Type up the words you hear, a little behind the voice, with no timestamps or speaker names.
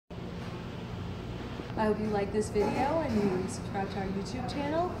I hope you like this video and you subscribe to our YouTube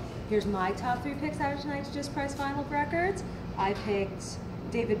channel. Here's my top 3 picks out of tonight's Just Price Vinyl Records. I picked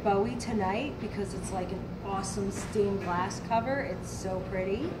David Bowie Tonight because it's like an awesome stained glass cover. It's so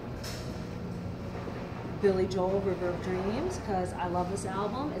pretty. Billy Joel, River of Dreams, because I love this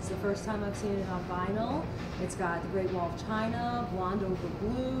album. It's the first time I've seen it on vinyl. It's got The Great Wall of China, Blonde Over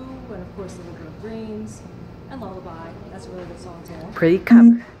Blue, and of course The River of Dreams, and Lullaby. That's a really good song too. Pretty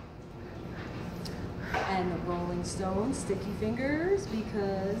cover. And the Rolling Stones, Sticky Fingers,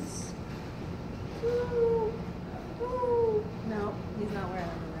 because... Ooh, ooh. No, he's not wearing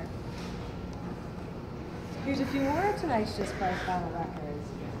underwear. Here's a few more of tonight's Just Price Vinyl Records.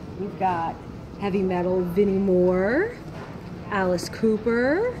 We've got heavy metal Vinnie Moore, Alice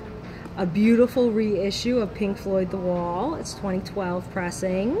Cooper, a beautiful reissue of Pink Floyd The Wall. It's 2012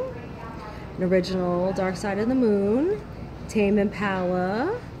 pressing. An original Dark Side of the Moon, Tame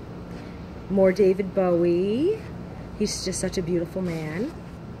Impala, more David Bowie. He's just such a beautiful man.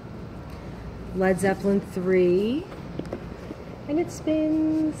 Led Zeppelin 3. And it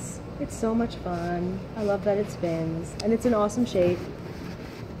spins. It's so much fun. I love that it spins. And it's an awesome shape.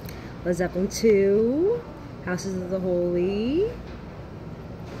 Led Zeppelin 2. Houses of the Holy.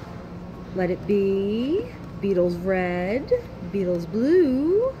 Let It Be. Beatles Red. Beatles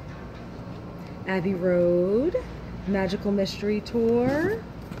Blue. Abbey Road. Magical Mystery Tour.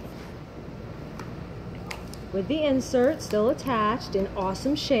 With the insert still attached in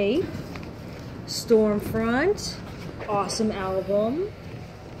awesome shape. Stormfront, awesome album,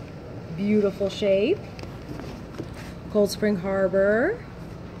 beautiful shape. Cold Spring Harbor,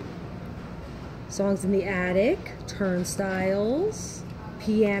 Songs in the Attic, Turnstiles,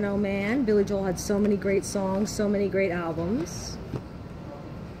 Piano Man. Billy Joel had so many great songs, so many great albums.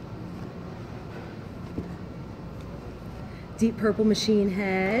 Deep Purple Machine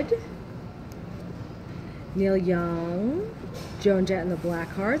Head, Neil Young, Joan Jett and the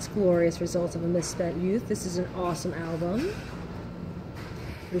Blackhearts, Glorious Results of a Misspent Youth. This is an awesome album.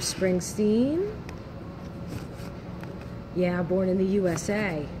 There's Springsteen. Yeah, Born in the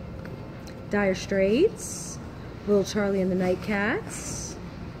USA. Dire Straits, Little Charlie and the Nightcats,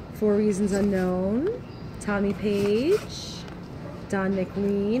 For Reasons Unknown, Tommy Page, Don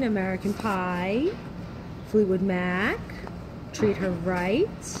McLean, American Pie, Fleetwood Mac, Treat Her Right,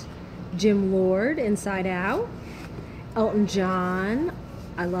 Jim Lord, Inside Out, Elton John,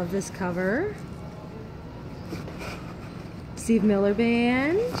 I love this cover, Steve Miller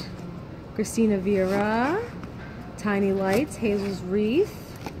Band, Christina Vera, Tiny Lights, Hazel's Wreath.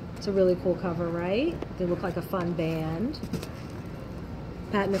 It's a really cool cover, right? They look like a fun band.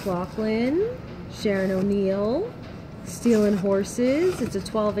 Pat McLaughlin, Sharon O'Neill, Stealin' Horses. It's a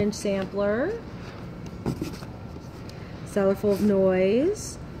 12-inch sampler. Cellar Full of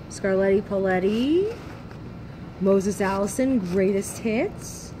Noise, Scarletti Poletti, Moses Allison, Greatest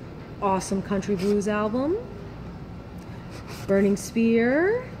Hits, awesome country blues album. Burning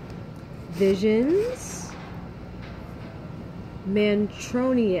Spear, Visions,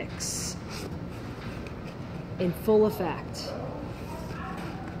 Mantronics, In Full Effect.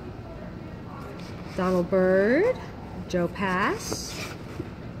 Donald Byrd, Joe Pass,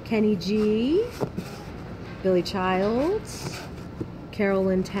 Kenny G, Billy Childs,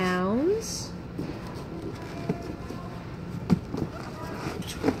 Carolyn Towns,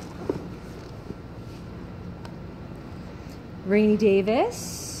 Rainey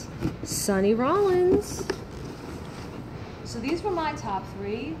Davis, Sonny Rollins. So these were my top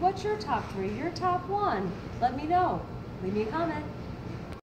 3. What's your top 3? Your top 1? Let me know. Leave me a comment.